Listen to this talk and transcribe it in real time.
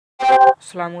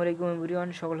আসসালামু আলাইকুম এভরিওয়ান,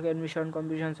 সকলকে অ্যাডমিশন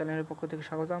কম্পিটিশন চ্যানেলের পক্ষ থেকে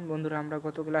স্বাগতম। বন্ধুরা, আমরা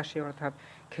গত ক্লাসে অর্থাৎ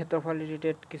ক্ষেত্রফল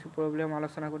রিলেটেড কিছু প্রবলেম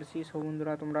আলোচনা করেছি। সো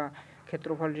বন্ধুরা, তোমরা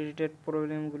ক্ষেত্রফল রিলেটেড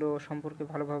প্রবলেমগুলো সম্পর্কে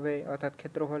ভালোভাবে অর্থাৎ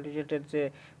ক্ষেত্রফল রিলেটেড যে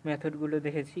মেথডগুলো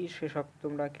দেখেছি সেসব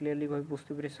তোমরা ক্লিয়ারলিভাবে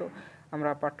বুঝতে পেরেছো। আমরা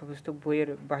পাঠ্যপুস্তক বইয়ের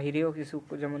বাহিরেও কিছু,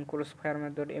 যেমন ক্রস ফায়ার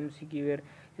মেথড, এমসিকিউ এর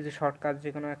কিছু শর্টকাট, যে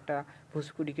কোনো একটা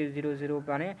ভুসকুটিকে 0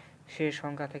 মানে সে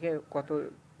সংখ্যা থেকে কত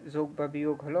যোগ বা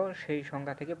বিয়োগ হলো, সেই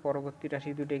সংখ্যা থেকে পরবর্তী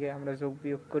রাশি দুটিকে আমরা যোগ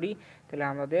বিয়োগ করি, তাহলে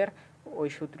আমাদের ওই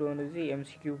সূত্র অনুযায়ী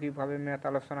এমসিকিউ কীভাবে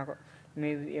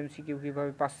এমসিকিউ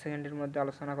কীভাবে 5 সেকেন্ডের মধ্যে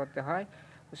আলোচনা করতে হয়,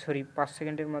 5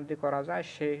 সেকেন্ডের মধ্যে করা যায়,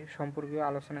 সে সম্পর্কে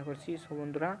আলোচনা করছি। সো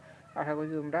বন্ধুরা, আশা করি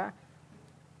তোমরা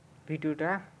ভিডিওটা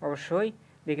অবশ্যই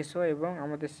দেখেছো এবং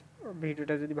আমাদের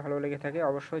ভিডিওটা যদি ভালো লেগে থাকে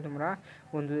অবশ্যই তোমরা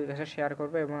বন্ধুদের কাছে শেয়ার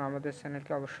করবে এবং আমাদের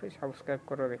চ্যানেলকে অবশ্যই সাবস্ক্রাইব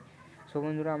করবে। সো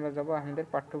বন্ধুরা, আমরা যাব আমাদের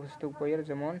পাঠ্যপুস্তক বইয়ের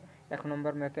যেমন 1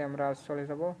 নম্বর ম্যাথে আমরা আজ চলে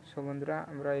যাব। সো বন্ধুরা,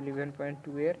 আমরা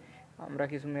 11.2 এর আমরা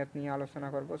কিছু ম্যাথ নিয়ে আলোচনা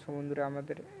করব। সো বন্ধুরা,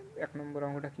 আমাদের 1 নম্বর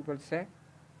অঙ্কটা কি বলছে?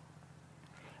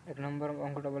 1 নম্বর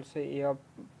অঙ্কটা বলছে a of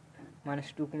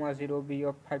 -2,0, b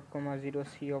of 5,0,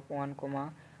 c of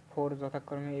 1,4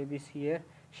 যথাক্রমে a b c এর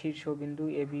শীর্ষবিন্দু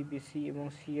a b b c এবং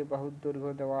c এর বাহুর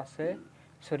দৈর্ঘ্য দেওয়া আছে।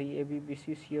 a b b c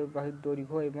c এর বাহুর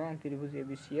দৈর্ঘ্য এবং ত্রিভুজ a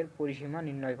b c এর পরিসীমা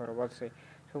নির্ণয় করা বলছে।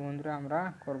 তো বন্ধুরা, আমরা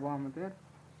করব আমাদের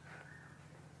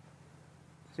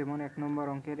যেমন 1 নম্বর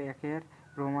অঙ্কের 1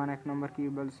 রোমান 1 নম্বর কি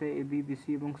বলছে? এ বি বি সি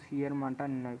এবং সি এর মানটা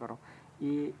নির্ণয় করো।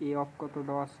 এ অফ কত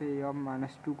দেওয়া আছে? এ অফ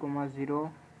 -2,0,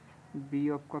 বি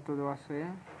অফ কত দেওয়া আছে?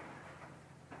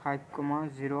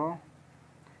 5,0,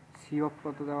 সি অফ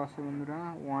কত দেওয়া আছে বন্ধুরা?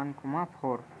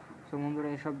 1,4। সো বন্ধুরা,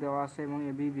 এসব দেওয়া আছে এবং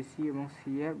এ বি বি সি এবং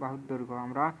সি এর বাহুর দৈর্ঘ্য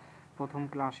আমরা প্রথম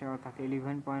ক্লাসে অর্থাৎ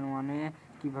 11.1-এ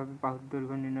কীভাবে বাহুর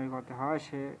দৈর্ঘ্য নির্ণয় করতে হয়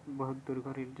সে বাহুর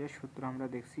দৈর্ঘ্য রিলেটেড সূত্র আমরা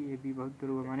দেখছি। এ বি বাহুর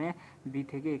দৈর্ঘ্য মানে বি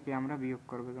থেকে একে আমরা বিয়োগ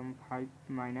করবো, যেমন 5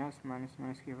 মাইনাস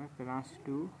কী হবে?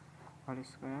 +2 হোল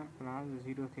স্কোয়ার প্লাস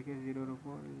 0 থেকে 0-এর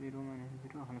উপর 0 -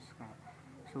 0 হোল স্কোয়ার।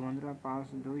 সো বন্ধুরা, 5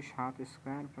 2 7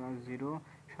 স্কোয়ার প্লাস 0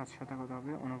 7 7 কত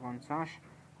হবে? 49।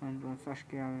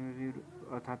 49কে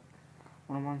অর্থাৎ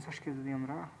 49কে যদি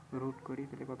আমরা রুট করি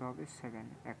তাহলে কত হবে? 7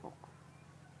 একক।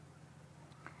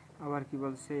 আবার কি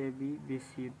বলছে? এ বি বি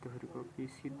সি এর দৈর্ঘ্য, বি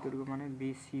সি এর দৈর্ঘ্য মানে বি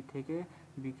সি থেকে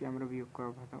বিকে আমরা বিয়োগ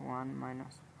করবো, অর্থাৎ 1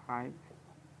 - 5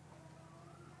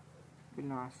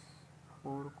 plus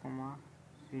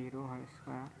 4,0 whole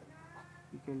square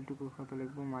equal to কত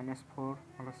লিখবো? -4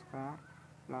 whole square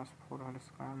plus 4 whole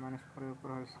square -4 এর উপর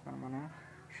হোল স্কোয়ার মানে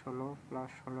 16 প্লাস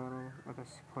 16 অর্থাৎ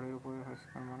 4 এর উপরে হোল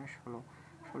স্কোয়ার মানে 16।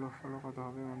 16 কত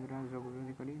হবে বন্ধুরা? যোগ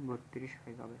যদি করি 32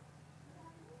 হয়ে যাবে।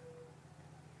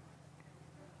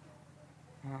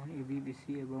 এখন এ বি বি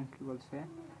সি এবং কি বলছে?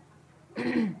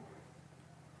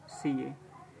 সি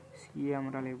এ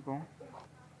আমরা লিখব।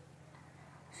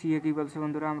 সি এ কি বলছে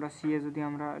বন্ধুরা? আমরা সি এ যদি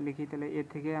আমরা লিখি তাহলে এ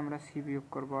থেকে আমরা সি বিয়োগ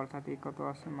করবো, অর্থাৎ এ কত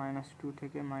আছে? -2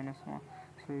 থেকে -1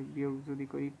 বিয়োগ যদি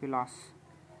করি প্লাস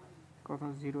কত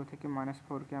 0 থেকে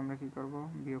 -4কে আমরা কি করব?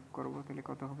 বিয়োগ করব, তাহলে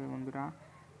কত হবে বন্ধুরা?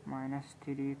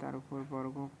 -3 তার উপর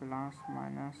বর্গ plus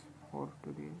 -4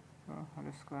 to the whole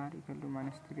square equal to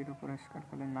 -3 এর উপর স্কোয়ার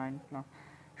করলে 9 প্লাস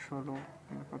 16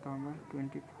 কত হবে?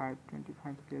 25।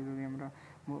 25কে যদি আমরা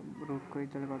রুট করি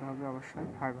তাহলে কত হবে? অবশ্যই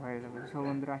 5 হয়ে যাবে। সো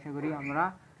বন্ধুরা, আশা করি আমরা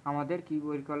আমাদের কি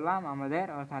বের করলাম? আমাদের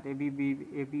অর্থাৎ এ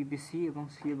বি বি সি এবং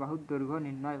সি বাহুর দৈর্ঘ্য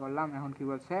নির্ণয় করলাম। এখন কি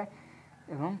বলছে?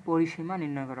 এবং পরিসীমা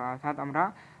নির্ণয় করা, অর্থাৎ আমরা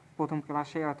প্রথম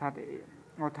ক্লাসে অর্থাৎ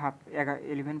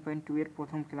 11.2 এর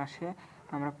প্রথম ক্লাসে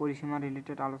আমরা পরিসীমা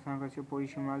রিলেটেড আলোচনা করেছি।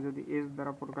 পরিসীমা যদি এস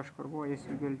দ্বারা প্রকাশ করব, এস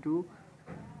ইকুয়াল টু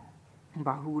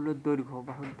বাহুগুলোর দৈর্ঘ্য,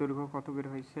 বাহুর দৈর্ঘ্য কত বের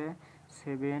হয়েছে?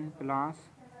 7 প্লাস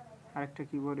আরেকটা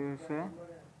কি বের হয়েছে?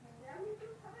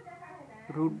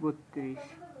 √32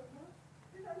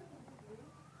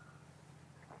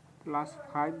 প্লাস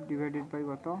 5 ডিভাইডেড বাই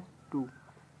কত? 2।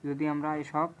 যদি আমরা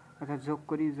এসব অর্থাৎ যোগ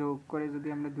করে যদি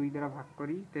আমরা 2 দ্বারা ভাগ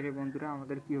করি তাহলে বন্ধুরা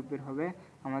আমাদের কি বের হবে?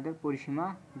 আমাদের পরিসীমা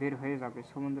বের হয়ে যাবে।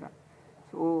 সো বন্ধুরা,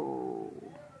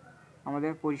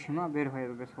 আমাদের পরিসীমা বের হয়ে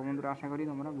যাবে। সো বন্ধুরা, আশা করি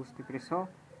তোমরা বুঝতে পেরেছো।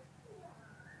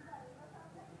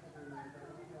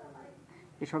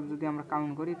 এসব যদি আমরা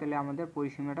কাউন্ট করি তাহলে আমাদের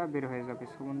পরিসীমাটা বের হয়ে যাবে।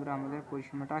 সো বন্ধুরা, আমাদের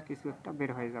পরিসীমাটা কিছু একটা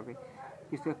বের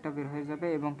হয়ে যাবে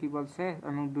এবং কি বলছে?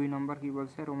 এবং 2 নম্বর কি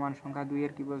বলছে? রোমান সংখ্যা 2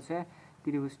 এর কি বলছে?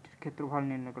 ত্রিভুজটির ক্ষেত্রফল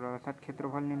নির্ণয় করা, অর্থাৎ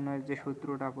ক্ষেত্রফল নির্ণয়ের যে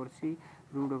সূত্রটা পড়ছি,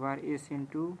 √s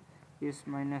into s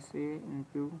minus a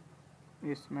into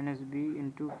s minus b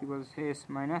into কি বলছে? s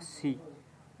মাইনাস c,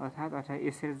 অর্থাৎ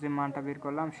এস এর যে মানটা বের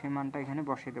করলাম সেই মানটা এখানে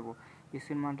বসে দেবো, এস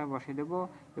এর মানটা বসে দেবো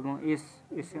এবং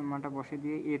এস এর মানটা বসে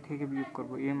দিয়ে এ থেকে বিয়োগ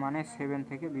করব, এ মানে 7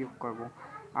 থেকে বিয়োগ করব।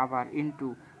 আবার ইন্টু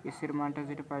এস এর মানটা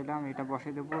যেটা পাইলাম এটা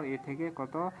বসে দেবো, এ থেকে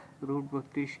কত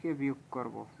 √32কে বিয়োগ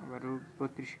করব, আবার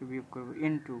 √32কে বিয়োগ করব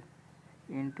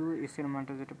ইন্টু এস এর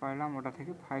মানটা যেটা পাইলাম ওটা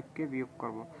থেকে 5কে বিয়োগ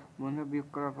করব। বন্ধু বিয়োগ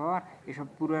করার পর এসব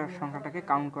পুরো সংখ্যাটাকে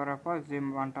কাউন্ট করার পর যে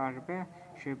মানটা আসবে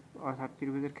সে অর্থাৎ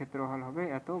ত্রিভুজের ক্ষেত্রফল হবে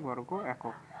এত বর্গ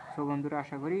একক। সো বন্ধুরা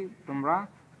আশা করি তোমরা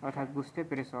অর্থাৎ বুঝতে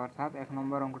পেরেছো, অর্থাৎ 1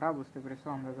 নম্বর অঙ্কটা বুঝতে পেরেছো।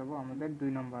 আমরা যাবো আমাদের 2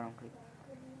 নম্বর অঙ্কে।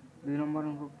 2 নম্বর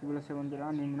অঙ্ক কী বলেছে বন্ধুরা,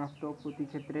 নিম্নোক্ত প্রতি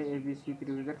ক্ষেত্রে ABC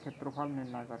ত্রিভুজের ক্ষেত্রফল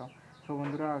নির্ণয় করো। সো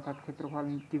বন্ধুরা অর্থাৎ ক্ষেত্রফল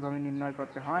কীভাবে নির্ণয়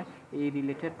করতে হয় এই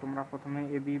রিলেটেড তোমরা প্রথমে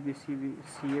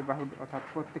ABCA বাহুর অর্থাৎ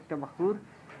প্রত্যেকটা বাহুর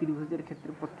ত্রিভুজের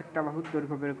ক্ষেত্রে প্রত্যেকটা বাহুর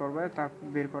দৈর্ঘ্য বের করবে। তা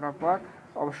বের করার পর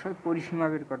অবশ্যই পরিসীমা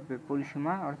বের করবে।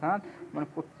 পরিসীমা অর্থাৎ মানে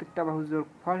প্রত্যেকটা বাহুর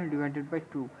যোগফল ডিভাইডেড বাই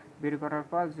 2 বের করার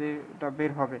পর যেটা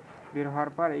বের হবে, বের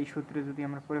হওয়ার পর এই সূত্রে যদি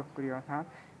আমরা প্রয়োগ করি অর্থাৎ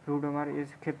 √S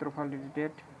ক্ষেত্রফল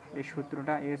রিলেটেড এই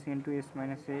সূত্রটা S into S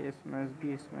minus A S minus B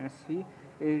S minus C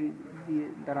এই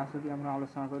দ্বারা যদি আমরা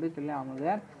আলোচনা করি তাহলে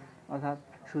আমাদের অর্থাৎ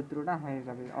সূত্রটা হয়ে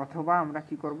যাবে। অথবা আমরা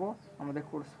কি করব, আমাদের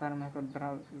ক্রসফায়ার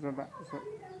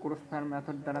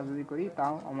মেথড দ্বারা যদি করি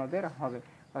তাও আমাদের হবে।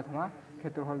 অথবা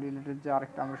ক্ষেত্রফল রিলেটেড যে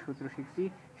আরেকটা আমরা সূত্র শিখছি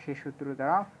সেই সূত্র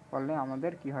দ্বারা করলে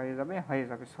আমাদের কি হয়ে যাবে।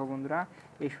 সো বন্ধুরা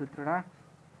এই সূত্রটা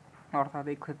অর্থাৎ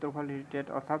এই ক্ষেত্রফল রিলেটেড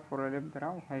অর্থাৎ প্রবলেম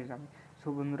দ্বারাও হয়ে যাবে। সো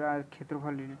বন্ধুরা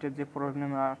ক্ষেত্রফল রিলেটেড যে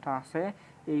প্রবলেমটা আছে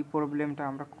এই প্রবলেমটা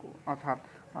আমরা অর্থাৎ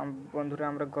বন্ধুরা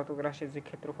আমরা গত ক্লাসে যে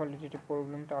ক্ষেত্রফল রিলেটেড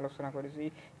প্রবলেমটা আলোচনা করেছি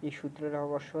এই সূত্রটা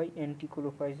অবশ্যই অ্যান্টি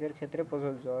ক্লকওয়াইজের ক্ষেত্রে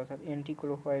প্রযোজ্য, অর্থাৎ অ্যান্টি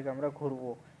ক্লকওয়াইজ আমরা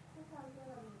ঘুরবো।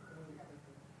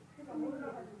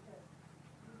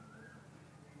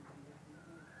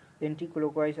 অ্যান্টি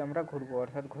ক্লকওয়াইজ আমরা ঘুরবো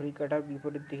অর্থাৎ ঘড়ি কাঁটার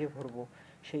বিপরীত দিকে ঘুরবো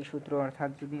সেই সূত্র। অর্থাৎ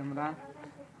যদি আমরা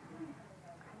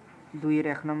 2 এর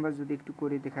 1 নম্বর যদি একটু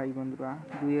করে দেখাই বন্ধুরা,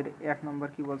 2 এর 1 নম্বর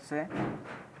কি বলছে,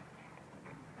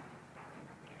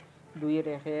 2 এর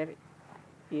 1 এর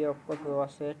এ অক্ষর দেওয়া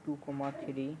আছে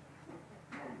 2,3,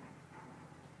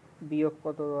 বি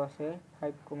অক্ষর দেওয়া আছে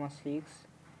 5,6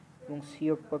 এবং সি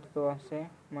অক্ষর দেওয়া আছে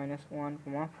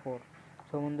 -1,4।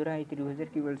 সো বন্ধুরা এই ত্রিভুজের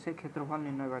কি বলছে ক্ষেত্রফল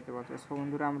নির্ণয় করতে বলছে। সো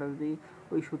বন্ধুরা আমরা যদি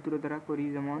ওই সূত্র দ্বারা করি,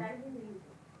 যেমন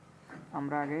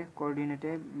আমরা আগে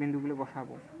কোঅর্ডিনেটে বিন্দুগুলো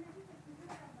বসাবো,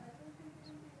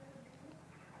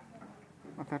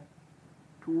 অর্থাৎ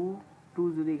 2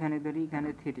 যদি এখানে ধরি, এখানে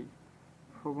 3।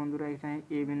 সো বন্ধুরা এখানে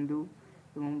এ বিন্দু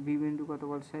এবং বি বিন্দু কত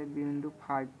বলছে, বি বিন্দু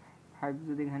 5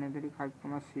 যদি এখানে ধরি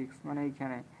 5,6 মানে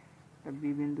এইখানে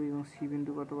বি বিন্দু এবং সি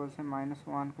বিন্দু কত বলছে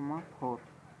 -1,4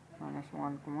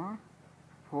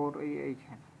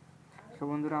 এইখানে। সো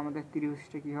বন্ধুরা আমাদের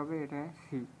ত্রিভুজটা কী হবে, এটা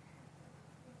সি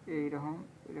এইরকম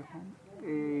এরকম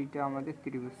এইটা আমাদের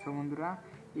ত্রিভুজ। সো বন্ধুরা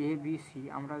ABC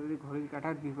আমরা যদি ঘড়ির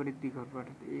কাঁটার বিপরীত দিক ঘুরবো,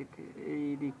 এই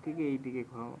দিক থেকে এই দিকে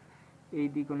ঘুরবো, এই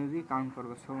দিক অনুযায়ী কাউন্ট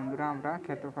করবো। সো বন্ধুরা আমরা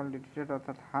ক্ষেত্রফল রিলেটেড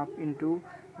অর্থাৎ হাফ ইন্টু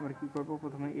আমরা কী করবো,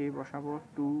 প্রথমে এ বসাবো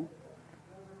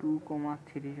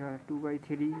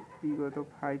 2,3 বি কত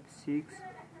 5 6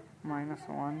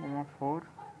 -1,4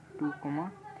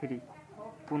 2,3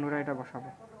 পুনরায় এটা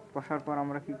বসার পর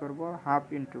আমরা কি করব, হাফ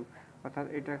ইন্টু অর্থাৎ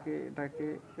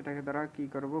এটাকে দ্বারা কি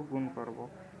করব, গুণ করব।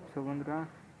 সো বন্ধুরা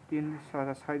 3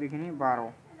 6 দেখিনি 12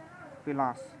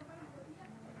 প্লাস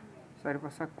 4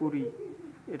 5 20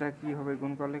 এটা কি হবে,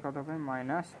 গুণ করলে কত হবে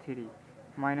 -3,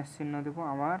 মাইনাস চিহ্ন দেবো,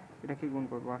 আবার এটাকে গুণ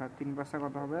করবো অর্থাৎ 3 5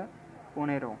 কত হবে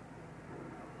 15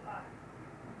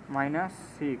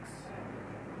 -6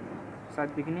 4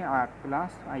 দেখিনি 8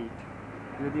 প্লাস 8।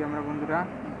 যদি আমরা বন্ধুরা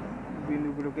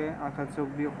বিন্দুগুলোকে অর্থাৎ যোগ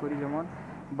বিয়োগ করি, যেমন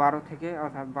 12 থেকে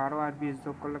অর্থাৎ 12 আর 20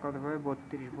 যোগ করলে কত হবে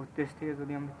 32 থেকে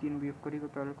যদি আমরা 3 বিয়োগ করি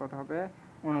তাহলে কত হবে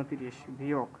 29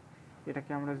 বিয়োগ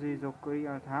এটাকে আমরা যদি যোগ করি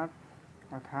অর্থাৎ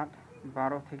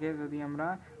 12 থেকে যদি আমরা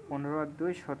 15 আর 2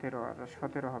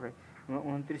 17 হবে।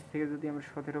 29 থেকে যদি আমরা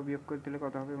 17 বিয়োগ করি তাহলে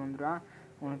কত হবে বন্ধুরা,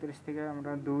 29 থেকে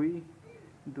আমরা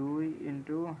 2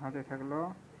 ইন্টু হাতে থাকলো,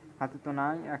 হাতে তো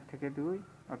নাই, 1 থেকে 2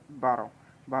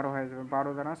 12 হয়ে যাবে।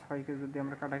 12 দ্বারা 6কে যদি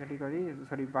আমরা কাটাকাটি করি,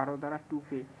 12 দ্বারা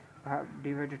 2কে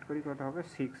ডিভাইডেড করি কত হবে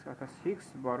 6, অর্থাৎ 6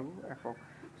 বর্গ একক।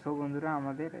 সো বন্ধুরা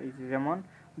আমাদের এই যেমন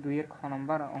 2 এর খ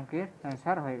নম্বর অঙ্কের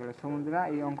অ্যান্সার হয়ে গেল। সো বন্ধুরা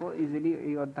এই অঙ্ক ইজিলি,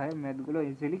 এই অধ্যায়ের ম্যাথগুলো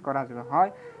ইজিলি করা যাবে।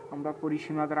 হয় আমরা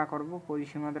পরিসীমা দ্বারা করব,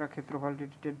 পরিসীমা দ্বারা ক্ষেত্রফল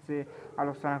রিলেটেড যে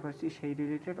আলোচনা করছি সেই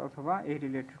রিলেটেড, অথবা এই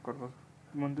রিলেটেড করব।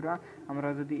 বন্ধুরা আমরা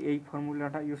যদি এই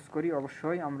ফর্মুলাটা ইউজ করি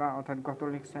অবশ্যই আমরা অর্থাৎ গত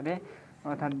লেকচারে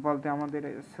অর্থাৎ আমাদের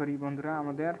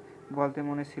বলতে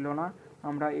মনে ছিল না,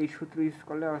 আমরা এই সূত্র ইউজ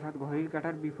করলে অর্থাৎ ঘড়ির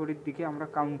কাঁটার বিপরীত দিকে আমরা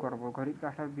কাউন্ট করব। ঘড়ির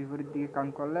কাঁটার বিপরীত দিকে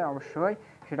কাউন্ট করলে অবশ্যই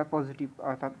সেটা পজিটিভ,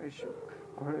 অর্থাৎ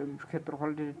ক্ষেত্রফল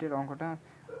রিলেটেড অঙ্কটা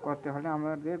করতে হলে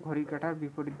আমাদের ঘড়ির কাঁটার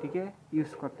বিপরীত দিকে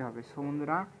ইউজ করতে হবে। সো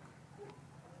বন্ধুরা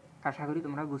আশা করি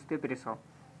তোমরা বুঝতে পেরেছ।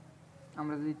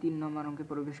 আমরা যদি 3 নম্বর অঙ্কে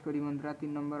প্রবেশ করি বন্ধুরা,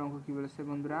 3 নম্বর অঙ্ক কী বলেছে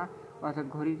বন্ধুরা, অর্থাৎ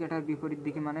ঘড়ির কাঁটার বিপরীত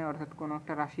দিকে, মানে অর্থাৎ কোনো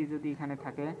একটা রাশি যদি এখানে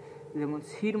থাকে, যেমন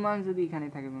সির মান যদি এখানে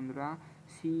থাকে বন্ধুরা,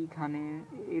 সি এখানে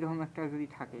এইরকম একটা যদি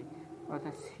থাকে,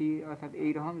 অর্থাৎ সি অর্থাৎ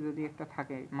এইরকম যদি একটা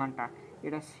থাকে মানটা,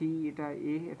 এটা সি, এটা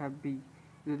এ, এটা বি,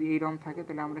 যদি এইরকম থাকে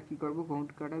তাহলে আমরা কী করবো,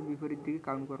 ঘড়ির কাঁটার বিপরীত দিকে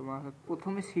কাউন্ট করবো। অর্থাৎ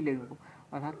প্রথমে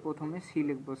সি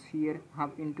লিখবো, সি এর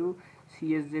হাফ ইন্টু সি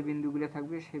এর যে বিন্দুগুলো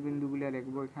থাকবে সেই বিন্দুগুলো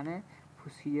লিখবো। এখানে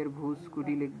সি এর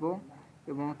ভুজকুটি লিখবো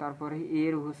এবং তারপরে এ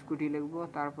এর ভুজকুটি লিখবো,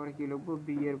 তারপরে কি লিখবো,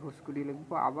 বি এর ভুজকুটি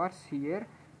লিখবো, আবার সি এর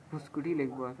ভুজকুটি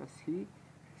লিখবো। অর্থাৎ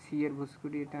সি এর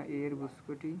ভুজকুটি, এটা এ এর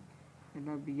ভুজকুটি,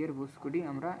 এটা বি এর ভুজকুটি,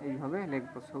 আমরা এইভাবে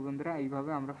লিখবো। সো বন্ধুরা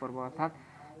এইভাবে আমরা করবো। অর্থাৎ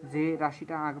যে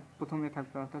রাশিটা প্রথমে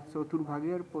থাকবে, অর্থাৎ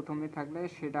চতুর্ভাগের প্রথমে থাকলে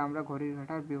সেটা আমরা ঘড়ির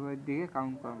কাঁটার বিপরীত দিকে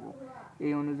কাউন্ট করব,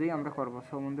 এই অনুযায়ী আমরা করবো।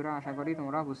 সো বন্ধুরা আশা করি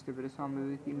তোমরা বুঝতে পেরেছো। আমরা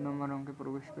যদি 3 নম্বর অঙ্কে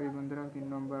প্রবেশ করি বন্ধুরা, 3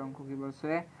 নম্বর অঙ্ক কী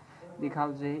বলছে, দেখাও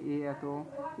যে এ এত,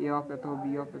 এ অফ এত,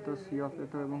 বি অফ এত, সি অফ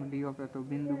এত এবং ডি অফ এত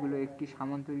বিন্দুগুলো একটি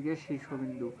সামান্তরিকের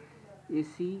শীর্ষবিন্দু।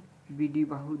 এসি বিডি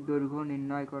বাহুর দৈর্ঘ্য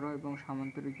নির্ণয় করো এবং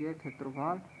সামান্তরিকের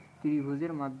ক্ষেত্রফল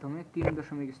ত্রিভুজের মাধ্যমে 3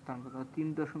 দশমিক স্থান পাবো। 3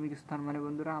 দশমিক স্থান মানে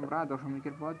বন্ধুরা আমরা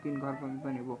দশমিকের পর 3 ঘর পর্যন্ত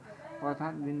নেব।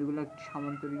 অর্থাৎ বিন্দুগুলো একটি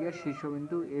সামান্তরিকের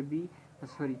শীর্ষবিন্দু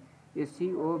এসি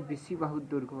ও বিসি বাহুর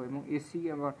দৈর্ঘ্য, এবং এসি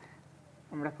আবার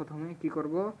আমরা প্রথমে কি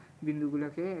করব,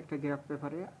 বিন্দুগুলোকে একটা গ্রাফ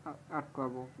পেপারে আর্ট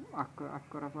করবো। আর্ট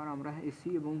করার পর আমরা এসি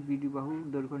এবং বিডি বাহু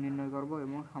দৈর্ঘ্য নির্ণয় করব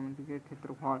এবং সামান্তরিকের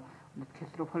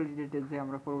ক্ষেত্রফল রিলেটেড যে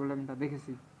আমরা প্রবলেমটা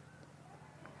দেখেছি,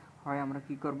 হয় আমরা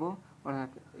কি করব,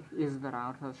 অর্থাৎ এস দ্বারা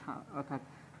অর্থাৎ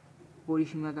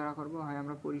পরিসীমা দ্বারা করব, হয়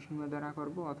আমরা পরিসীমা দ্বারা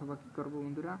করব, অথবা কি করব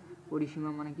বন্ধুরা,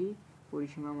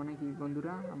 পরিসীমা মানে কি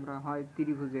বন্ধুরা, আমরা হয়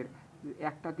ত্রিভুজের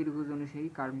একটা ত্রিভুজ অনুযায়ী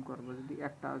কাউন্ট করব। যদি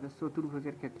একটা অর্থাৎ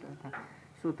চতুর্ভুজের ক্ষেত্রে, অর্থাৎ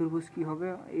চতুর্ভুজ কি হবে,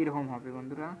 এরকম হবে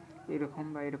বন্ধুরা, এরকম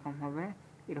বা এরকম হবে,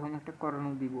 এরকম একটা কর্ণ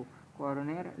দিব।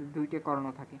 কর্ণের 2টে কর্ণ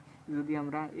থাকে, যদি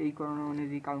আমরা এই কর্ণ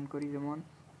অনুযায়ী কাউন্ট করি, যেমন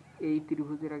এই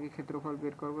ত্রিভুজের আগে ক্ষেত্রফল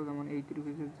বের করব, যেমন এই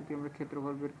ত্রিভুজের যদি আমরা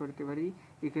ক্ষেত্রফল বের করতে পারি,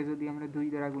 একে যদি আমরা 2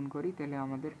 দ্বারা গুণ করি তাহলে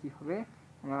আমাদের কি হবে,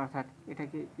 অর্থাৎ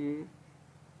এটাকে এ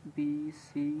বি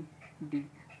সি ডি,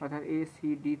 অর্থাৎ এ সি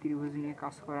ডি ত্রিভুজ নিয়ে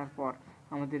কাজ করার পর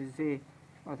আমাদের যে,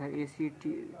 অর্থাৎ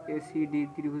এসি ডি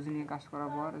ত্রিভুজ নিয়ে কাজ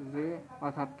করার পর যে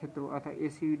অর্থাৎ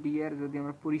এসি ডি এর যদি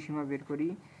আমরা পরিসীমা বের করি,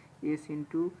 এস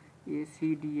ইন্টু এসি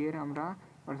ডি এর আমরা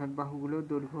অর্থাৎ বাহুগুলোর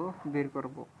দৈর্ঘ্য বের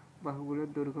করব। বাহুগুলোর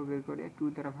দৈর্ঘ্য বের করে 2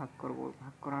 দ্বারা ভাগ করব।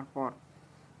 ভাগ করার পর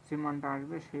যে মানটা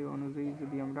আসবে সেই অনুযায়ী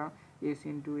যদি আমরা এস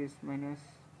ইন্টু এস মাইনাস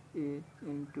এ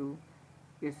into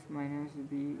S minus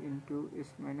B into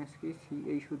S minus K C,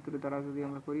 এই সূত্র দ্বারা যদি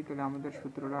আমরা করি তাহলে আমাদের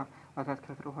সূত্রটা অর্থাৎ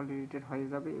ক্ষেত্রফল রিলেটেড হয়ে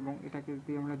যাবে। এবং এটাকে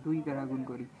যদি আমরা 2 দ্বারা গুণ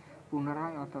করি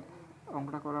পুনরায়, অর্থাৎ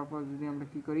অঙ্কটা করার পর যদি আমরা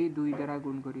কী করি, 2 দ্বারা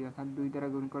গুণ করি, অর্থাৎ 2 দ্বারা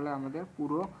গুণ করলে আমাদের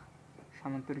পুরো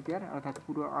সামান্তরিকের অর্থাৎ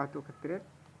পুরো আয়তক্ষেত্রের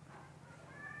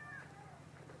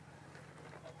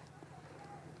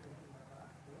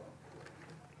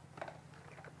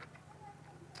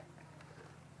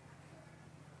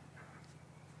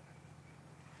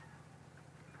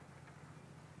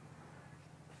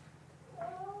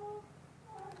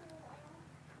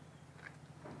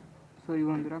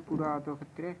বন্ধুরা পুরো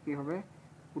আয়তক্ষেত্রে কী হবে,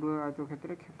 পুরো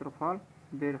আয়তক্ষেত্রে ক্ষেত্রফল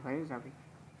বের হয়ে যাবে।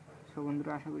 সো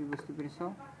বন্ধুরা আশা করি বুঝতে পেরেছ।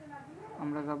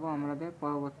 আমরা যাব আমাদের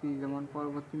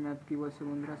পরবর্তী ম্যাথ কী বলছে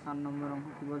বন্ধুরা, 4 নম্বর অঙ্ক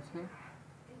কী বলছে,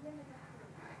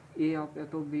 এ অফ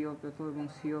এত, বি অফ এত এবং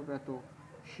সি অফ এত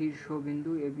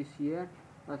শীর্ষবিন্দু এবিসি এর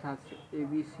অর্থাৎ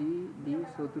এবিসিডি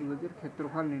চতুর্ভুজের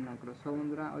ক্ষেত্রফল নির্ণয় করো। সো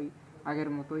বন্ধুরা ওই আগের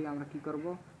মতোই আমরা কি করব,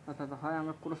 অর্থাৎ হয়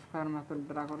আমরা ক্রস ফায়ার মেথড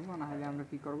দ্বারা করবো, না হলে আমরা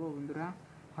কি করব বন্ধুরা,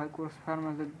 হয় ক্রস ফায়ার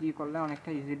মেথড দিয়ে করলে অনেকটা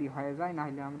ইজিলি হয়ে যায়, না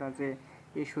হলে আমরা যে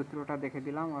এই সূত্রটা দেখে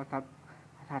দিলাম, অর্থাৎ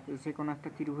যে কোনো একটা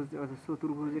ত্রিভুজ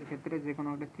চতুর্ভুজের ক্ষেত্রে যে কোনো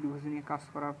একটা ত্রিভুজ নিয়ে কাজ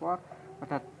করার পর,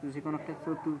 অর্থাৎ যে কোনো একটা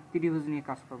ত্রিভুজ নিয়ে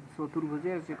কাজ করবো,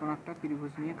 চতুর্ভুজের যে কোনো একটা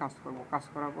ত্রিভুজ নিয়ে কাজ করবো, কাজ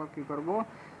করার পর কী করবো,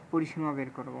 পরিসীমা বের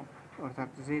করব। অর্থাৎ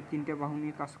যে 3টে বাহু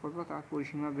নিয়ে কাজ করব তার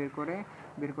পরিসীমা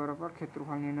বের করার পর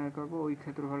ক্ষেত্রফল নির্ণয় করব। ওই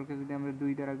ক্ষেত্রফলকে যদি আমরা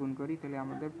 2 দ্বারা গুণ করি তাহলে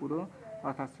আমাদের পুরো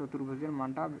অর্থাৎ চতুর্ভুজের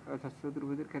মানটা অর্থাৎ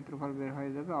চতুর্ভুজের ক্ষেত্রফল বের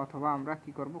হয়ে যাবে, অথবা আমরা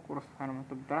কি করব, ক্রস ফায়ার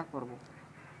মেথড দ্বারা করব।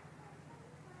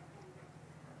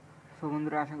 সো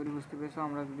বন্ধুরা আশা করি বুঝতে পেরেছো।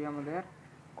 আমরা যদি আমাদের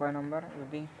কয় নম্বর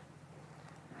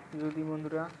যদি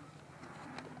বন্ধুরা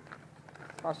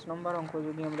 5 নম্বর অঙ্ক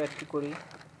যদি আমরা একটু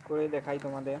করে দেখাই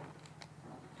তোমাদের,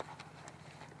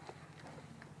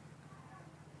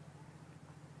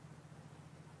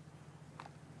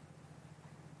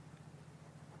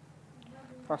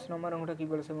 পাঁচ নম্বর অঙ্কটা কী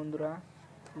বলেছে বন্ধুরা,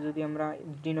 যদি আমরা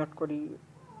ডিনোট করি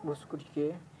ভুজকুটিকে,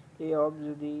 এ অফ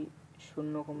যদি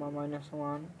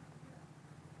 0,-1,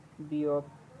 B of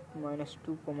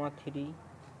 -2,3,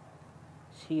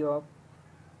 C of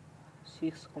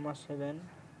 6,7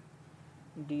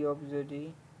 D of যদি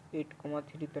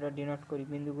 8,3 দ্বারা ডিনোট করি।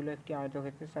 বিন্দুগুলো একটি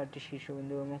আয়তক্ষেত্রের 4টি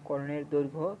শীর্ষবিন্দু এবং কর্ণের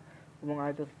দৈর্ঘ্য এবং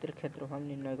আয়তক্ষেত্রের ক্ষেত্রফল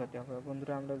নির্ণয় করতে হবে।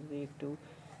 বন্ধুরা আমরা যদি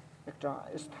একটা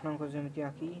স্থানাঙ্ক জ্যামিতি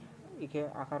আঁকি, একে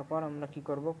আঁকার পর আমরা কি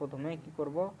করব, প্রথমে কি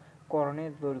করব,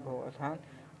 কর্ণের দৈর্ঘ্য অর্থাৎ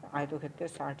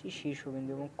আয়তক্ষেত্রের 4টি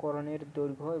শীর্ষবিন্দু এবং কর্ণের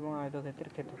দৈর্ঘ্য এবং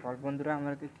আয়তক্ষেত্রের ক্ষেত্রফল। বন্ধুরা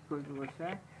আমাদেরকে কি করতে বলছে,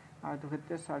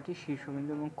 আয়তক্ষেত্রের 4টি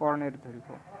শীর্ষবিন্দু এবং কর্ণের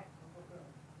দৈর্ঘ্য,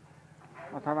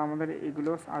 অর্থাৎ আমাদের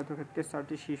এগুলো আয়তক্ষেত্রের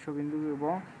 4টি শীর্ষবিন্দু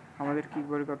এবং আমাদের কি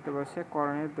বের করতে বলছে,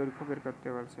 কর্ণের দৈর্ঘ্য বের করতে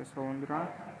বলছে। সো বন্ধুরা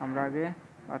আমরা আগে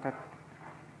অর্থাৎ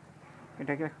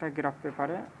এটাকে একটা গ্রাফ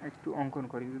পেপারে একটু অঙ্কন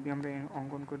করি। যদি আমরা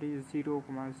অঙ্কন করি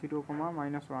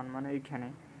 0,0,-1 মানে এইখানে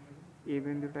এই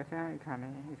বিন্দুটাকে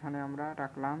এখানে আমরা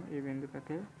রাখলাম এই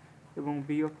বিন্দুটাকে, এবং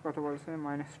বিয়োগ কত বলছে,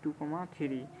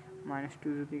 -2,3, -2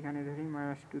 যদি এখানে ধরি,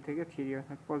 -2 থেকে 3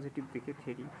 অর্থাৎ পজিটিভ দিকে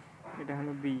 3, এটা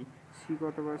হলো বি। সি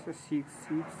কত বলছে,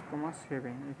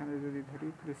 6,7 এখানে যদি ধরি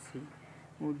তাহলে সি।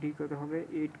 ডি কত হবে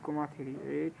 8,3,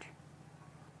 8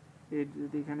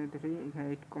 যদি এখানে ধরি, এখানে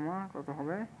 8, কত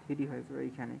হবে 3 হয়ে যাবে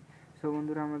এইখানে। সো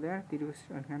বন্ধুরা আমাদের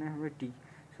এখানে হবে ডি।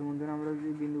 সো বন্ধুরা আমরা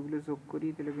যদি বিন্দুগুলো যোগ করি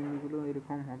তাহলে বিন্দুগুলো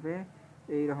এরকম হবে,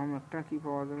 এইরকম একটা কি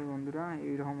পাওয়া যাবে বন্ধুরা,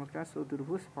 এইরকম একটা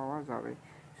চতুর্ভুজ পাওয়া যাবে।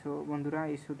 সো বন্ধুরা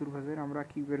এই চতুর্ভুজের আমরা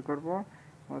কি বের করব,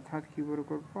 অর্থাৎ কি বের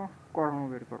করব, কর্ণ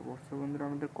বের করব। সো বন্ধুরা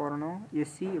আমাদের কর্ণ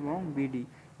এসি এবং বিডি,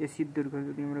 এসির দৈর্ঘ্য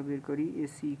যদি আমরা বের করি,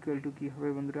 এসি ইকুয়াল টু কী হবে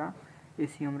বন্ধুরা,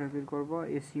 এসি আমরা বের করব,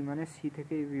 এসি মানে সি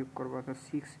থেকে বিয়োগ করবো, অর্থাৎ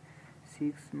 6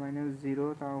 -0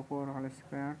 তার উপর whole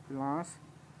square plus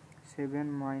 7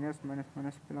 minus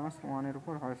plus 1 এর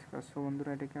উপর হোল স্কোয়ার। সো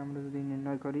বন্ধুরা এটাকে আমরা যদি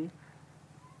নির্ণয় করি,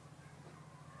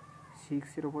 6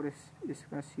 এর উপর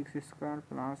স্কোয়ার 6 স্কোয়ার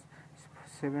প্লাস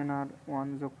 7 আর 1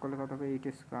 যোগ করলে কত হবে 8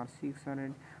 স্কোয়ার, 6 আর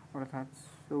 8 অর্থাৎ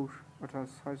 6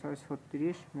 6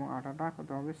 36 এবং 8 কত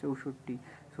হবে 64,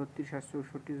 36 আর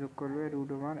 64 যোগ করলে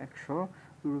 √100,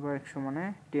 √100 মানে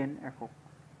 10 একক।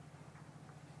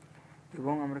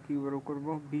 এবং আমরা কি বের করব,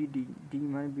 বিডি,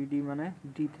 বিডি মানে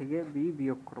ডি থেকে বি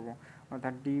বিয়োগ করব,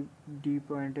 অর্থাৎ ডি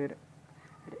পয়েন্টের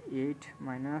 8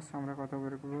 মাইনাস আমরা কত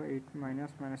বের করবো, 8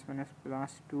 minus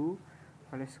plus 2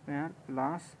 whole square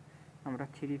plus আমরা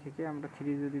 3 থেকে আমরা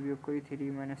 3 যদি বিয়োগ করি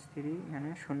 3 - 3 এখানে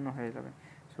 0 হয়ে যাবে।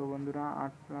 সো বন্ধুরা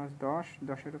 8 + 10,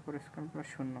 10-এর উপর স্কোয়ার প্লাস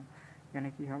 0, এখানে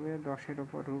কি হবে 10-এর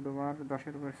উপর √,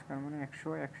 10-এর উপর স্কোয়ার মানে 100,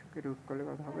 100কে রুট করলে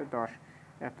কত হবে 10,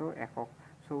 এত একক।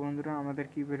 সো বন্ধুরা আমাদের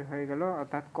কি বের হয়ে গেল,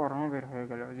 অর্থাৎ কর্ণ বের হয়ে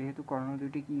গেল। যেহেতু কর্ণ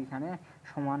দুটি কি এখানে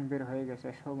সমান বের হয়ে গেছে,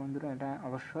 সো বন্ধুরা এটা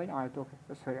অবশ্যই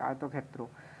আয়তক্ষেত্র।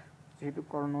 যেহেতু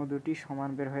কর্ণ দুটি সমান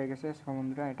বের হয়ে গেছে, সো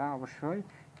বন্ধুরা এটা অবশ্যই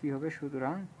কি হবে,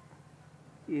 সুতরাং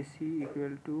AC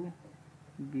equal to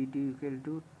BD equal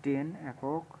to 10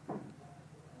 একক।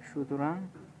 সুতরাং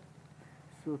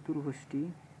চতুর্ভুজটি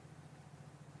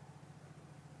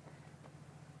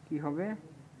কি হবে,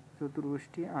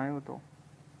 চতুর্ভুজটি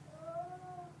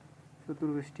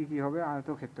কি হবে,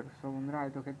 আয়তক্ষেত্র। সো বন্ধুরা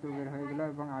আয়তক্ষেত্র বের হয়ে গেল,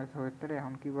 এবং আয়তক্ষেত্রে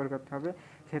এখন কি বের করতে হবে,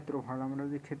 ক্ষেত্রফল। আমরা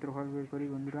যদি ক্ষেত্রফল বের করি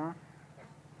বন্ধুরা,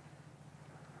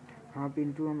 হাফ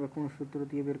ইন্টু আমরা কোন সূত্র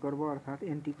দিয়ে বের করবো, অর্থাৎ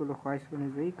এন্টিক্লকওয়াইজ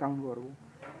অনুযায়ী কাউন্ট করব।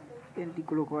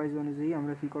 এন্টিক্লকওয়াইজ অনুযায়ী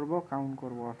আমরা কি করব, কাউন্ট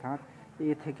করব, অর্থাৎ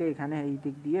এ থেকে এখানে এই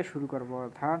দিক দিয়ে শুরু করব,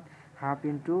 অর্থাৎ হাফ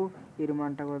ইন্টু এর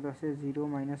মানটা কত আছে 0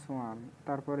 - 1,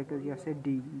 তারপরে কি আছে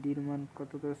ডির মান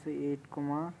কত আছে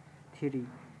 8,3,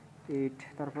 8,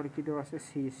 তারপরে কি দেওয়া আছে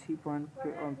সি পয়েন্ট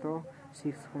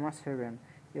 6,7,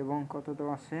 এবং কত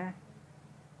দেওয়া আছে,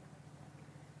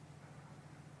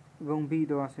 এবং বি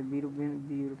দেওয়া আছে,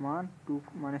 বির মান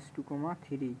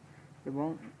 2,3, এবং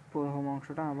প্রথম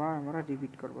অংশটা আবার আমরা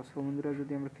রিপিট করবো। সো বন্ধুরা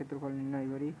যদি আমরা ক্ষেত্রফল নির্ণয়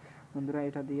করি বন্ধুরা,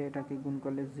 এটা দিয়ে এটাকে গুণ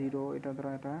করলে 0, এটা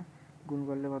দ্বারা এটা গুণ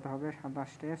করলে কত হবে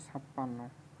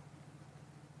 27-56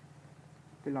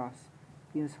 প্লাস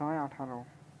 3 6 18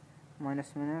 মাইনাস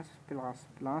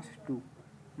প্লাস 2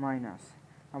 মাইনাস,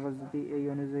 আবার যদি এই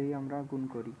অনুযায়ী আমরা গুণ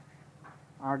করি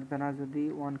 8 দ্বারা যদি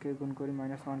 1কে গুণ করি,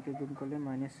 -1কে গুণ করলে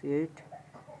 -8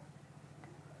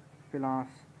 প্লাস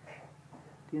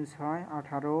 3 6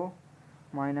 18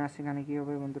 মাইনাস, এখানে কী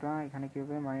হবে বন্ধুরা, এখানে কী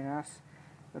হবে মাইনাস,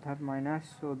 অর্থাৎ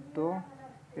 -14,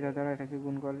 এটা দ্বারা এটাকে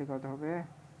গুণ করলে কত হবে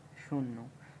 0।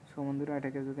 সো বন্ধুরা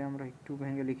এটাকে যদি আমরা একটু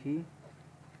ভেঙে লিখি,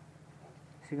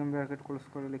 সেকেন্ড ব্র্যাকেট ক্লোজ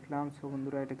করে লিখলাম। সো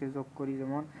বন্ধুরা এটাকে যোগ করি,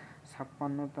 যেমন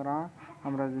 56 দ্বারা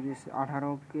আমরা যদি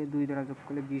 18কে 2 দ্বারা যোগ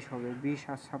করলে 20 হবে, 20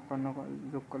 আর 56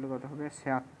 যোগ করলে কত হবে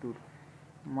 76,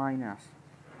 মাইনাস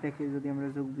এটাকে যদি আমরা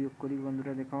যোগ বিয়োগ করি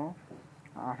বন্ধুরা, দেখো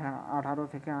 18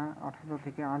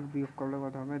 থেকে 8 বিয়োগ করলে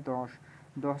কত হবে 10,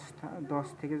 10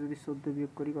 থেকে যদি 14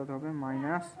 বিয়োগ করি কত হবে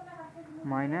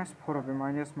 -4 হবে,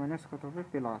 মাইনাস কত হবে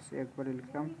প্লাস, একবারে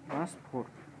লিখলাম +4।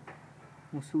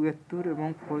 74 এবং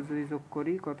 4 যদি যোগ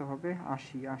করি কত হবে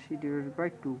 80,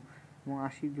 80/2 এবং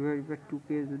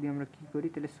 80/2কে যদি আমরা কী করি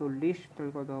তাহলে 40,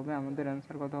 তাহলে কত হবে আমাদের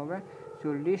অ্যান্সার কত হবে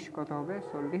 40, কত হবে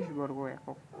 40 বর্গ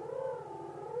একক।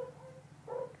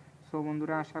 সো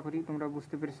বন্ধুরা আশা করি তোমরা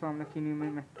বুঝতে পেরেছো আমরা কী নিয়মে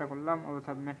ম্যাথটা করলাম।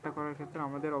 অর্থাৎ ম্যাথটা করার ক্ষেত্রে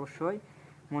আমাদের অবশ্যই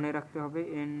মনে রাখতে হবে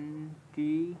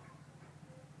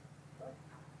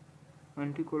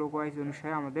অ্যান্টি ক্লকওয়াইজ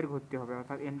অনুসারে আমাদের ঘুরতে হবে,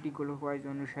 অর্থাৎ অ্যান্টি ক্লকওয়াইজ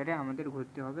অনুসারে আমাদের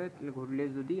ঘুরতে হবে। তাহলে ঘুরলে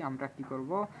যদি আমরা কী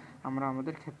করব, আমরা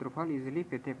আমাদের ক্ষেত্রফল ইজিলি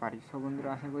পেতে পারি। সো বন্ধুরা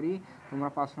আশা করি তোমরা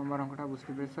 5 নম্বর অঙ্কটা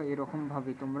বুঝতে পেরেছো।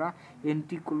 এরকমভাবে তোমরা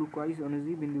অ্যান্টি ক্লকওয়াইজ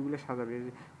অনুযায়ী বিন্দুগুলো সাজাবে,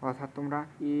 অর্থাৎ তোমরা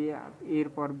এর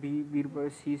পর বি, বির পর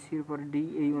সি, সির পর ডি,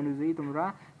 এই অনুযায়ী তোমরা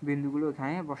বিন্দুগুলো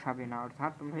এখানে বসাবে না।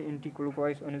 অর্থাৎ তোমরা অ্যান্টি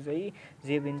ক্লকওয়াইজ অনুযায়ী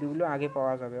যে বিন্দুগুলো আগে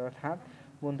পাওয়া যাবে, অর্থাৎ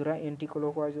বন্ধুরা অ্যান্টি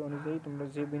ক্লকওয়াইজ অনুযায়ী তোমরা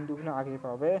যে বিন্দুগুলো আগে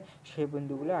পাবে সেই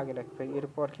বিন্দুগুলো আগে লিখবে।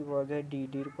 এরপর কি পাওয়া যায় ডি,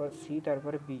 ডির পর সি,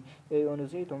 তারপরে বি, এই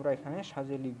অনুযায়ী তোমরা এখানে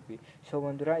সাজিয়ে লিখবে। সো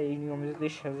বন্ধুরা এই নিয়মে যদি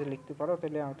সাজিয়ে লিখতে পারো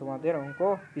তাহলে তোমাদের অঙ্ক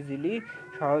ইজিলি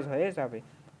সহজ হয়ে যাবে।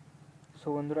 সো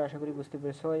বন্ধুরা আশা করি বুঝতে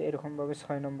পেরেছো। এরকমভাবে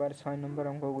 6 নম্বর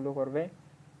অঙ্কগুলো করবে।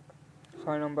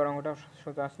 6 নম্বর অঙ্কটা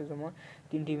সোজা আছে, যেমন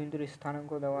 3টি বিন্দুর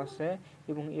স্থানাঙ্ক দেওয়া আছে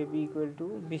এবং A B equal to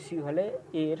BC হলে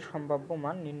এর সম্ভাব্য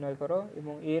মান নির্ণয় করো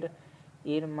এবং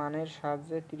এর মানের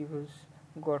সাহায্যে ত্রিভুজ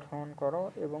গঠন করো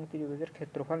এবং ত্রিভুজের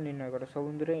ক্ষেত্রফল নির্ণয় করো। সো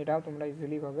বন্ধুরা এটাও তোমরা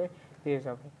ইজিলি ভাবে পেয়ে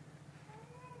যাবে।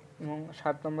 এবং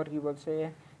 7 নম্বর কি বলছে,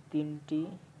 3টি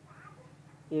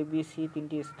ABC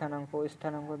 3টি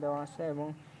স্থানাঙ্ক দেওয়া আছে এবং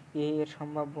এ এর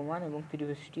সম্ভাব্য মান এবং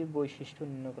ত্রিভুজটির বৈশিষ্ট্য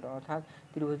নির্ণয় করা, অর্থাৎ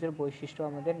ত্রিভুজের বৈশিষ্ট্য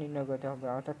আমাদের নির্ণয় করতে হবে।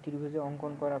 অর্থাৎ ত্রিভুজে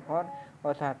অঙ্কন করার পর,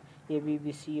 অর্থাৎ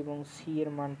ABC এবং সি এর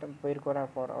মানটা বের করার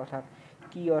পর, অর্থাৎ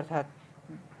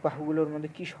বাহুগুলোর মধ্যে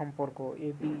কি সম্পর্ক,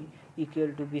 AB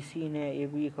ইকুয়াল টু BC না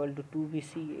AB ইকুয়াল টু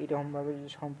 2BC, এরকমভাবে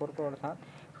সম্পর্ক, অর্থাৎ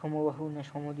সমবাহু না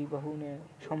সমদ্বিবাহু না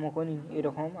সমকোণী,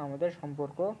 এরকম আমাদের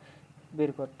সম্পর্ক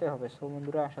বের করতে হবে। সো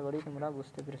বন্ধুরা আশা করি তোমরা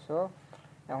বুঝতে পেরেছো।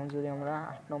 এখন যদি আমরা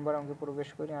 8 নম্বর অঙ্কে প্রবেশ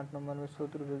করি, 8 নম্বর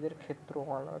চতুর্ভুজের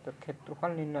ক্ষেত্রফল, অর্থাৎ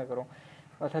ক্ষেত্রফল নির্ণয় করো,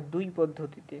 অর্থাৎ 2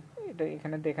 পদ্ধতিতে। এটা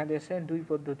এখানে দেখা দিয়েছে 2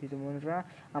 পদ্ধতিতে বন্ধুরা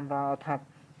আমরা, অর্থাৎ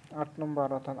 8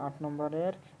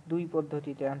 নম্বরের 2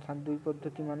 পদ্ধতিতে, অর্থাৎ 2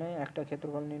 পদ্ধতি মানে একটা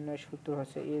ক্ষেত্রফল নির্ণয়ের সূত্র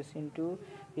হচ্ছে S into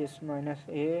S minus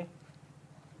A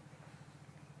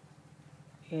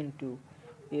into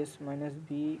S minus B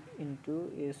into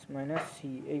S minus C।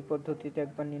 এই পদ্ধতিতে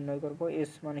একবার নির্ণয় করব।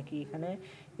 S মানে কি, এখানে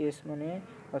S মানে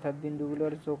অর্থাৎ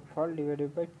বিন্দুগুলোর যোগফল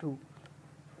ডিভাইডেড বাই 2,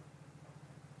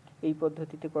 এই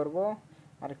পদ্ধতিতে করব।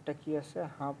 আরেকটা কি আছে,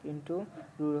 হাফ ইন্টু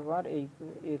রুট ওভার এই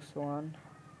x1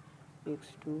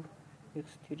 x2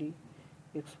 x3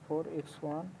 x4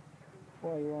 x1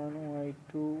 y1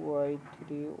 y2 y3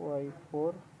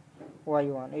 y4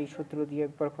 y1, এই সূত্র দিয়ে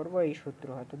একবার করবো। এই সূত্র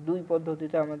হয়তো 2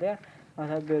 পদ্ধতিতে আমাদের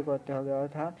অর্থাৎ বের করতে হবে।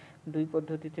 অর্থাৎ 2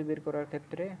 পদ্ধতিতে বের করার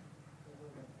ক্ষেত্রে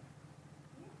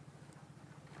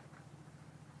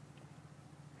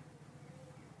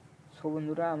সো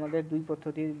বন্ধুরা আমাদের 2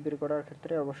 পদ্ধতি বের করার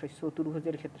ক্ষেত্রে অবশ্যই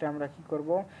চতুর্ভুজের ক্ষেত্রে আমরা কি করব,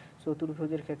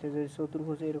 চতুর্ভুজের ক্ষেত্রে যদি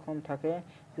চতুর্ভুজ এরকম থাকে,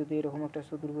 যদি এরকম একটা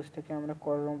চতুর্ভুজ থেকে আমরা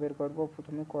কর্ণ বের করব,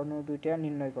 প্রথমে কর্ণ 2টা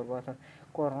নির্ণয় করব। অর্থাৎ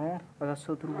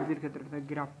চতুর্ভুজের ক্ষেত্রে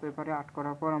গ্রাফ পেপারে 8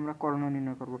 করার পর আমরা কর্ণ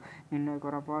নির্ণয় করব। নির্ণয়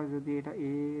করার পর যদি এটা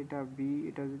এ, এটা বি,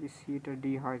 এটা যদি সি, এটা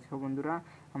ডি হয়, সো বন্ধুরা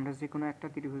আমরা যে কোনো একটা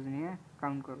ত্রিভুজ নিয়ে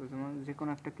কাউন্ট করবো। যেমন যে কোনো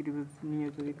একটা ত্রিভুজ নিয়ে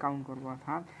যদি কাউন্ট করবো,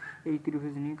 অর্থাৎ এই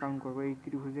ত্রিভুজ নিয়ে কাউন্ট করবো। এই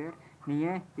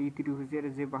ত্রিভুজের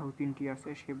যে বাহু 3টি আছে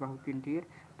সেই বাহু 3টির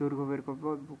দৈর্ঘ্য বের করবো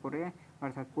করে,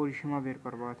 অর্থাৎ পরিসীমা বের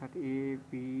করবো, অর্থাৎ এ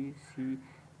বি সি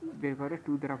বের করে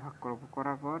 2 দ্বারা ভাগ করবো।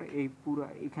 করার পর এই পুরো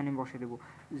এখানে বসে দেবো।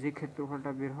 যে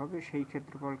ক্ষেত্রফলটা বের হবে সেই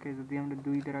ক্ষেত্রফলকে যদি আমরা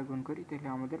 2 দ্বারা গুণ করি তাহলে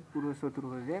আমাদের পুরো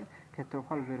চতুর্ভুজের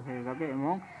ক্ষেত্রফল বের হয়ে যাবে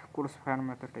এবং ক্রস ফায়ার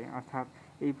মেথডে, অর্থাৎ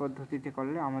এই পদ্ধতিতে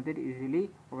করলে আমাদের ইজিলি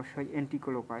অবশ্যই অ্যান্টি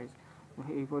ক্লকওয়াইজ,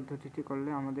 এই পদ্ধতিতে করলে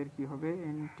আমাদের কি হবে,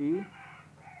 অ্যান্টি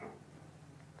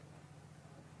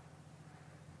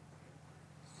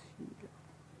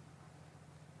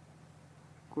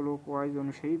ক্লকওয়াইজ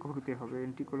অনুসারেই ঘুরতে হবে,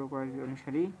 অ্যান্টি ক্লকওয়াইজ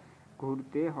অনুসারেই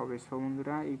ঘুরতে হবে। সো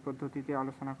বন্ধুরা এই পদ্ধতিতে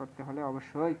আলোচনা করতে হলে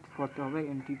অবশ্যই করতে হবে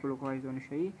অ্যান্টি ক্লকওয়াইজ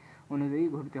অনুযায়ী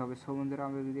ঘুরতে হবে। সো বন্ধুরা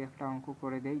আমরা যদি একটা অঙ্ক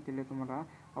করে দেই তাহলে তোমরা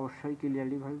অবশ্যই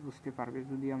ক্লিয়ারলিভাবে বুঝতে পারবে।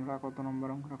 যদি আমরা কত নম্বর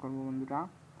অঙ্কটা করবো বন্ধুরা,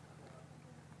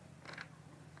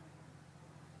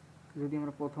 যদি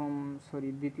আমরা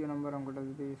দ্বিতীয় নম্বর অঙ্কটা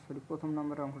প্রথম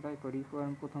নম্বর অঙ্কটাই করি।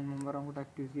 প্রথম নম্বর অঙ্কটা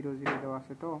একটু 0 0 দেওয়া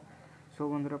আছে। তো সো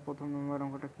বন্ধুরা প্রথম নম্বর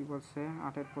অঙ্কটা কি বলছে,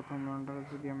 8-এর প্রথম নম্বরটা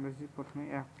যদি আমরা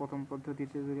প্রথম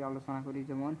পদ্ধতিতে যদি আলোচনা করি,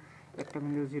 যেমন একটা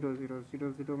বিন্দু 0 0 0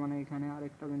 0 মানে এখানে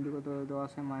আরেকটা বিন্দু কত দেওয়া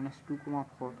আছে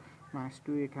 -2,4,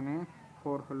 -2 এখানে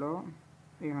 4 হলো,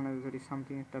 এখানে যদি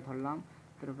সামথিং একটা ধরলাম,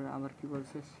 তারপরে আবার কি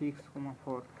বলছে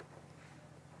 6,4,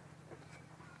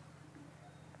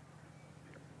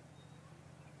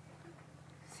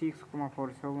 6,4।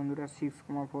 সো বন্ধুরা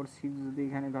 6,4 6 যদি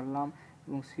এখানে ধরলাম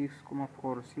এবং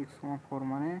 6,4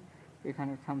 মানে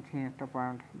এখানে সামথিং একটা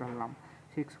পয়েন্ট ধরলাম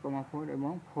 6,4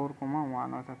 এবং 4,1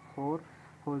 অর্থাৎ 4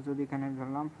 যদি এখানে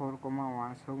ধরলাম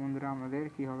 4,1। সো বন্ধুরা আমাদের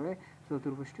কী হবে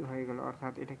চতুর্ভুজটি হয়ে গেল।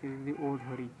 অর্থাৎ এটাকে যদি ও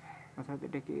ধরি, অর্থাৎ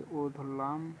এটাকে ও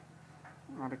ধরলাম,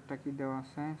 আরেকটা কি দেওয়া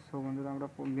আছে। সো বন্ধুরা আমরা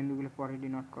বিন্দুগুলো পরে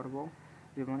ডিনোট করব।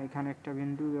 যেমন এখানে একটা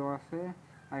বিন্দু দেওয়া আছে,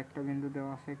 আরেকটা বিন্দু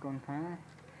দেওয়া আছে কোনখানে,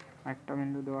 একটা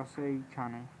বিন্দু দেওয়া আছে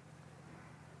এইখানে,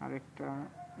 আরেকটা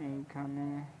এইখানে,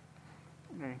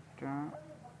 একটা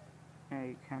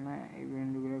এইখানে। এই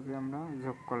বিন্দুগুলোকে আমরা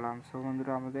যোগ করলাম। সো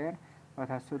বন্ধুরা আমাদের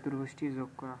অর্থাৎ চতুর্ভুজটি যোগ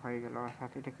করা হয়ে গেল।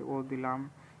 অর্থাৎ এটাকে ও দিলাম,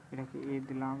 এটাকে এ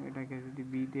দিলাম, এটাকে যদি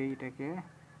বি দেই, এটাকে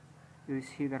যদি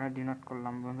সি দ্বারা ডিনোট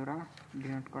করলাম। বন্ধুরা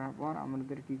ডিনোট করার পর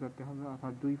আমাদের কী করতে হবে,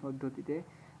 অর্থাৎ দুই পদ্ধতিতে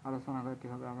আলোচনা করতে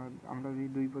হবে। আমরা যদি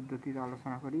দুই পদ্ধতিতে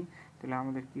আলোচনা করি তাহলে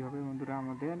আমাদের কী হবে বন্ধুরা,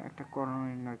 আমাদের একটা কর্ণ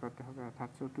নির্ণয় করতে হবে। অর্থাৎ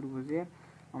চতুর্ভুজের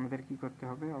আমাদের কী করতে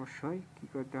হবে, অবশ্যই কী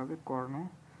করতে হবে, কর্ণ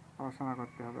আলোচনা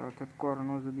করতে হবে। অর্থাৎ কর্ণ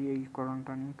যদি এই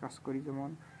কর্ণটা নিয়ে কাজ করি,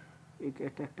 যেমন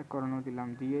এটা একটা কর্ণ দিলাম,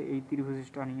 দিয়ে এই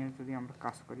ত্রিভুজটা নিয়ে যদি আমরা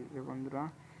কাজ করি, যে বন্ধুরা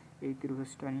এই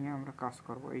ত্রিভুজটা নিয়ে আমরা কাজ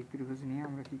করব, এই ত্রিভুজ নিয়ে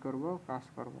আমরা কী করব, কাজ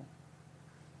করব।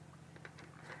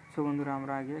 সো বন্ধুরা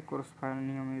আমরা আগে ক্রস ফায়ার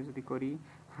নিয়মে যদি করি,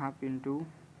 1/2 ইন্টু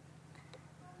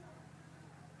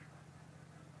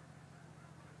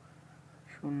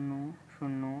 0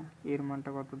 0, এর মানটা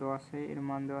কত দেওয়া আছে, এর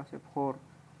মান দেওয়া আছে 4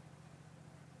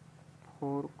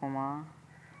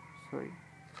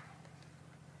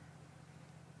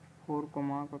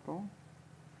 কত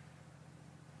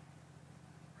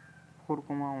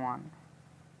 4,1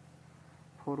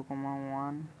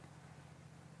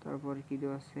 তারপরে কি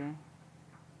দেওয়া আছে,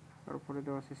 তারপরে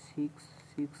দেওয়া আছে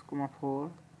 6,4,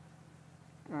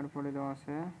 তারপরে দেওয়া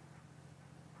আছে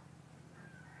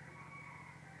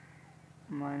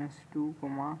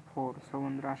 -2,4। সো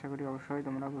বন্ধুরা আশা করি অবশ্যই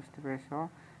তোমরা বুঝতে পেরেছ।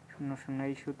 0 0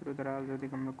 এই সূত্র দ্বারা যদি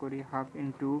আমরা করি 1/2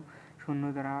 ইন্টু 0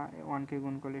 দ্বারা 1কে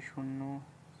গুণ করলে 0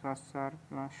 4 4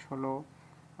 প্লাস 16,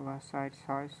 আবার 4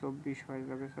 6 24 হয়ে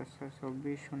যাবে, 4 6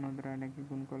 24, 0 দ্বারা এটাকে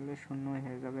গুণ করলে 0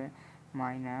 হয়ে যাবে,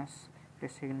 মাইনাস এটা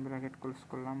সেকেন্ড ব্র্যাকেট ক্লোজ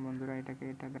করলাম। বন্ধুরা এটাকে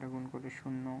এটা দ্বারা গুণ করলে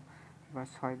 0, আবার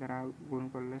 6 দ্বারা গুণ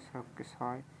করলে 6কে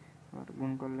 6, আবার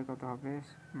গুণ করলে কত হবে,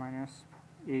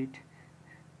 -8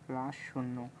 প্লাস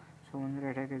 0। সো বন্ধুরা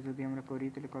এটাকে যদি আমরা করি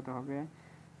তাহলে কত হবে,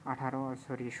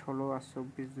 16 আর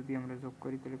 24 যদি আমরা যোগ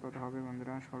করি তাহলে কত হবে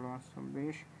বন্ধুরা, 16 আর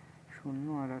 24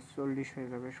 0 আর 40 হয়ে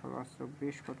যাবে, 16 আর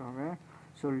 24 কত হবে,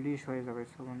 40 হয়ে যাবে।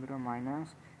 সো বন্ধুরা মাইনাস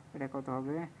এটা কত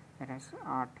হবে, এটা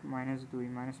 8 -2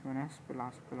 মাইনাস মাইনাস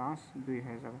প্লাস প্লাস 2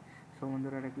 হয়ে যাবে। সো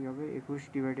বন্ধুরা এটা কী হবে, 42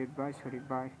 ডিভাইডেড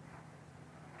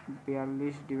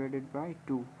বাই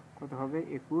 2 কত হবে,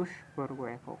 21 বর্গ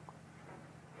একক।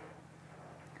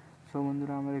 সো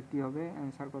বন্ধুরা আমাদের কী হবে,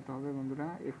 অ্যান্সার কত হবে বন্ধুরা,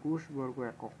 21 বর্গ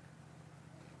একক।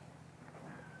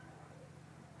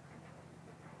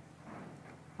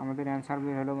 আমাদের অ্যান্সার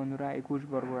বের হলো বন্ধুরা 21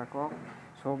 বর্গ একক।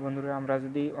 সো বন্ধুরা আমরা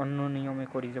যদি অন্য নিয়মে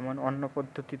করি, যেমন অন্য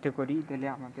পদ্ধতিতে করি, তাহলে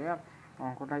আমাদের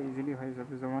অঙ্কটা ইজিলি হয়ে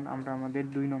যাবে। যেমন আমরা আমাদের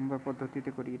 2 নম্বর পদ্ধতিতে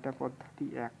করি, এটা পদ্ধতি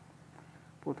 1।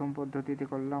 প্রথম পদ্ধতিতে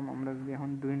করলাম, আমরা যদি এখন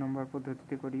 2 নম্বর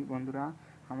পদ্ধতিতে করি বন্ধুরা,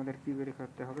 আমাদের কী বের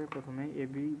করতে হবে, প্রথমে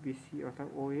এবি বিসি অর্থাৎ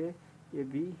ও এ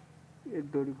বি এর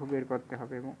দৈর্ঘ্য বের করতে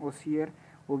হবে এবং ওসি এর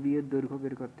ও বি এর দৈর্ঘ্য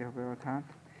বের করতে হবে। অর্থাৎ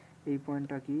এই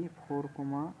পয়েন্টটা কি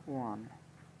 4,1,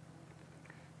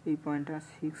 এই পয়েন্টটা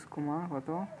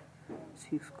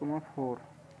 6,4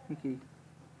 কি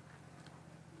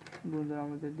বন্ধুরা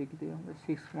আমাদের দেখতে হবে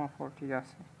 6,4, ঠিক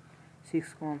আছে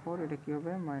 6,4, এটা কী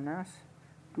হবে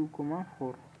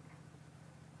 -2,4,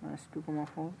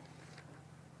 -2,4।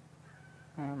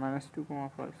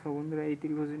 সো বন্ধুরা এই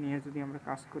ত্রিভুজ নিয়ে যদি আমরা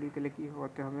কাজ করি তাহলে কী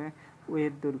করতে হবে, ও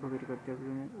এর দৈর্ঘ্য বের করতে হবে।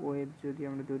 ও এর যদি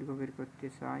আমরা দৈর্ঘ্য বের করতে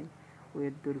চাই, ও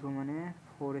এর দৈর্ঘ্য মানে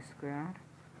 4 স্কোয়ার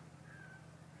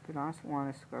প্লাস 1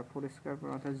 স্কোয়ার, 4 স্কোয়ার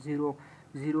অর্থাৎ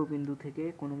 0 বিন্দু থেকে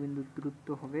কোনো বিন্দুর দূরত্ব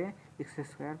হবে x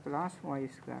square plus Y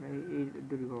square, এই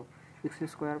দৈর্ঘ্য x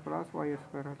square plus Y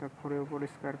square, অর্থাৎ 4 এর উপর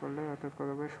স্কোয়ার করলে অর্থাৎ কত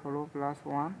হবে 16 প্লাস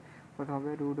 1 কত হবে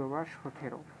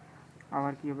 √17।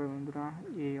 আবার কী হবে বন্ধুরা,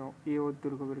 এ ওর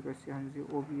দৈর্ঘ্য বের করছি, এখন যদি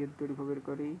ও বি এর দৈর্ঘ্য বের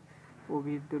করি, ও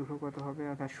বির দৈর্ঘ্য কত হবে,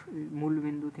 অর্থাৎ মূল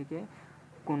বিন্দু থেকে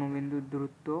কোনো বিন্দুর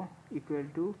দূরত্ব equal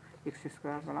to x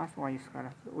square plus Y square,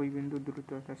 ওই বিন্দুর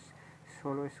দূরত্ব অর্থাৎ 6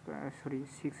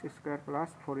 square plus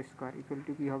 4 square equal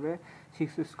to কী হবে,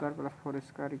 6 square plus 4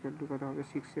 square equal to কত হবে,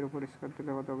 6 এর ওপর স্কোয়ার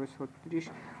দিলে কত হবে 36,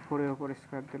 4 এর ওপর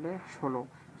স্কোয়ার দিলে 16,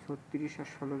 36 আর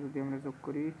 16 যদি আমরা যোগ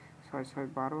করি 6 6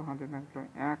 12, হাতে থাকলো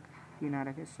 1, 3 আর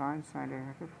 1 4, 4 আর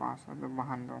 1 5 অর্থাৎ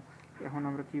 52। এখন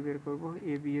আমরা কী বের করবো,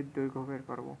 এ বি এর দৈর্ঘ্য বের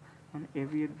করবো। এখন এ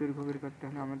বি এর দৈর্ঘ্য বের করতে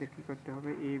হলে আমাদের কী করতে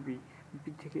হবে, এ বি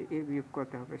থেকে এ বিয়োগ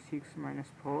করতে হবে 6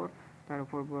 - 4 তার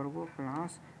উপর বর্গ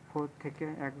প্লাস 4 থেকে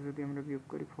 1 যদি আমরা বিয়োগ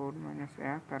করি 4 -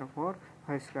 1 তার উপর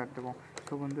হোল স্কোয়ার দেবো।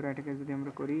 তো বন্ধুরা এটাকে যদি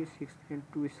আমরা করি 6 ×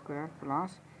 2 square plus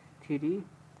 3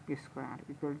 square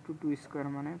equal to 2 square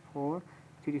মানে 4,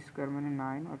 3 স্কোয়ার মানে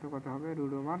 9, অত কত হবে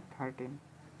 √13।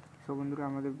 সো বন্ধুরা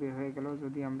আমাদের বের হয়ে গেল।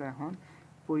 যদি আমরা এখন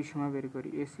পরিসীমা বের করি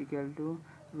S equal to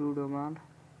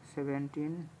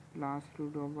 √17 plus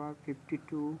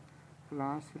 √52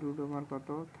 plus কত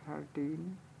 13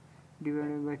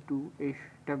 ডিভাইডেড বাই 2,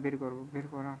 এইটা বের করবো। বের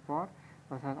করার পর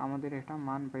অর্থাৎ আমাদের একটা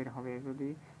মান বের হবে। যদি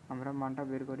আমরা মানটা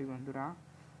বের করি বন্ধুরা,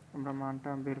 আমরা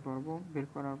মানটা বের করব। বের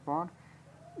করার পর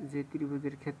যে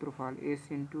ত্রিভুজের ক্ষেত্রফল এস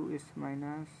ইন্টু এস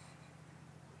মাইনাস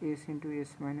এ into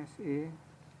S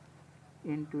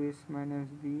minus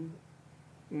B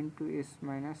into S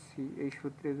minus C, এই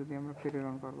সূত্রে যদি আমরা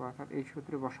প্রেরণ করবো, অর্থাৎ এই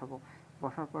সূত্রে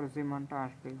বসার পর যে মানটা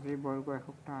আসবে, যে বর্গ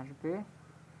এককটা আসবে,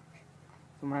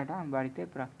 তোমরা এটা বাড়িতে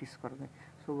প্র্যাকটিস করবে।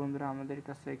 সো বন্ধুরা আমাদের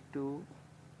কাছে একটু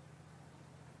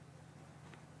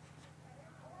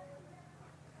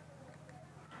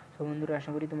বন্ধুরা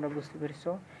আশা করি তোমরা বুঝতে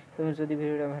পেরেছো। এবং যদি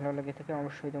ভিডিওটা ভালো লাগে থাকে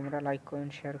অবশ্যই তোমরা লাইক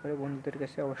কমেন্ট শেয়ার করে বন্ধুদের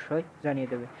কাছে অবশ্যই জানিয়ে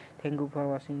দেবে। Thank you for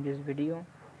watching this video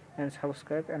and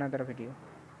subscribe another video.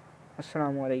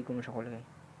 আসসালামু আলাইকুম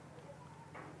সকলকে।